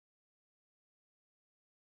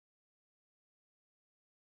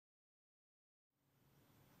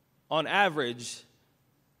On average,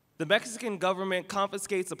 the Mexican government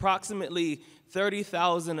confiscates approximately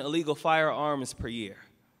 30,000 illegal firearms per year.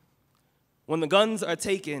 When the guns are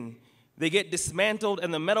taken, they get dismantled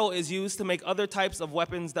and the metal is used to make other types of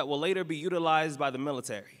weapons that will later be utilized by the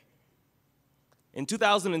military. In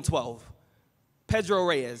 2012, Pedro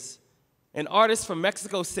Reyes, an artist from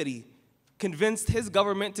Mexico City, convinced his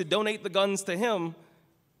government to donate the guns to him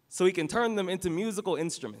so he can turn them into musical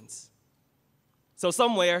instruments. So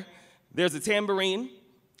somewhere, there's a tambourine,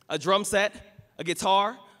 a drum set, a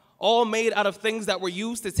guitar, all made out of things that were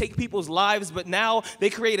used to take people's lives, but now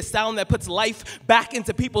they create a sound that puts life back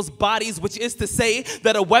into people's bodies, which is to say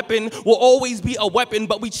that a weapon will always be a weapon,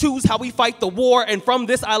 but we choose how we fight the war. And from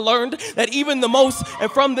this I learned that even the most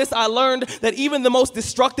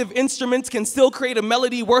destructive instruments can still create a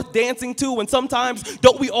melody worth dancing to. And sometimes,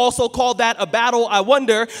 don't we also call that a battle? I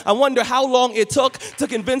wonder how long it took to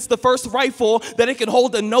convince the first rifle that it can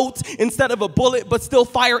hold a note instead of a bullet, but still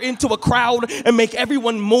fire into a crowd and make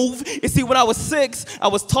everyone move. You see, when I was 6, I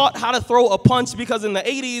was taught how to throw a punch because in the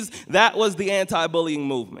 80s, that was the anti-bullying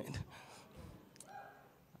movement.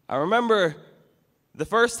 I remember the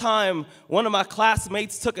first time one of my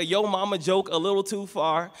classmates took a yo mama joke a little too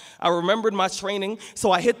far. I remembered my training,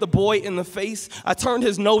 so I hit the boy in the face. I turned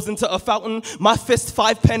his nose into a fountain, my fist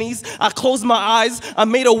 5 pennies. I closed my eyes, I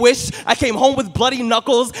made a wish. I came home with bloody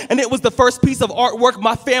knuckles, and it was the first piece of artwork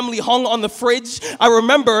my family hung on the fridge. I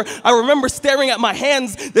remember staring at my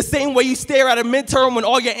hands the same way you stare at a midterm when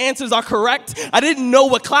all your answers are correct. I didn't know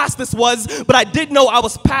what class this was, but I did know I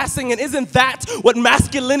was passing, and isn't that what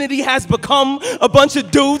masculinity has become? A bunch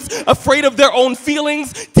of dudes afraid of their own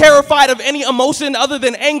feelings, terrified of any emotion other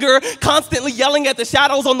than anger, constantly yelling at the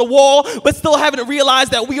shadows on the wall, but still haven't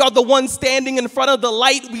realized that we are the ones standing in front of the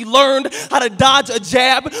light. We learned how to dodge a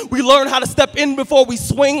jab. We learned how to step in before we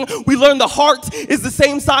swing. We learned the heart is the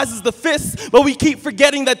same size as the fist, but we keep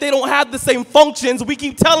forgetting that they don't have the same functions. We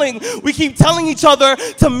keep telling each other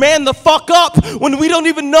to man the fuck up when we don't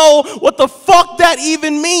even know what the fuck that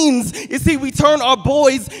even means. You see, we turn our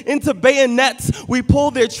boys into bayonets. We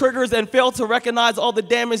pull their triggers and fail to recognize all the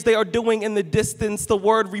damage they are doing in the distance. The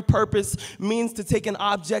word repurpose means to take an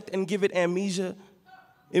object and give it amnesia.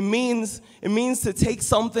 It means to take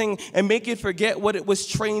something and make it forget what it was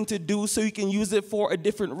trained to do so you can use it for a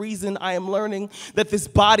different reason. I am learning that this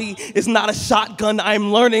body is not a shotgun. I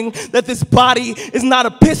am learning that this body is not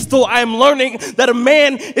a pistol. I am learning that a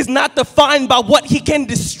man is not defined by what he can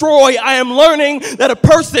destroy. I am learning that a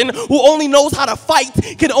person who only knows how to fight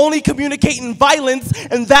can only communicate in violence,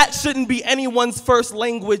 and that shouldn't be anyone's first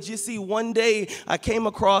language. You see, one day I came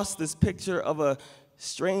across this picture of a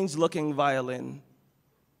strange-looking violin.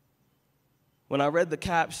 When I read the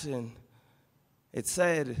caption, it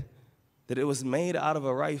said that it was made out of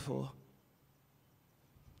a rifle.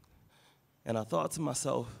 And I thought to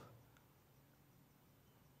myself,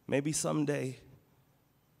 maybe someday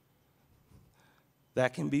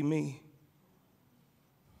that can be me.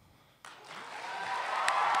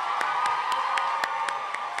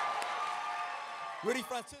 Rudy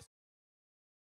Francisco.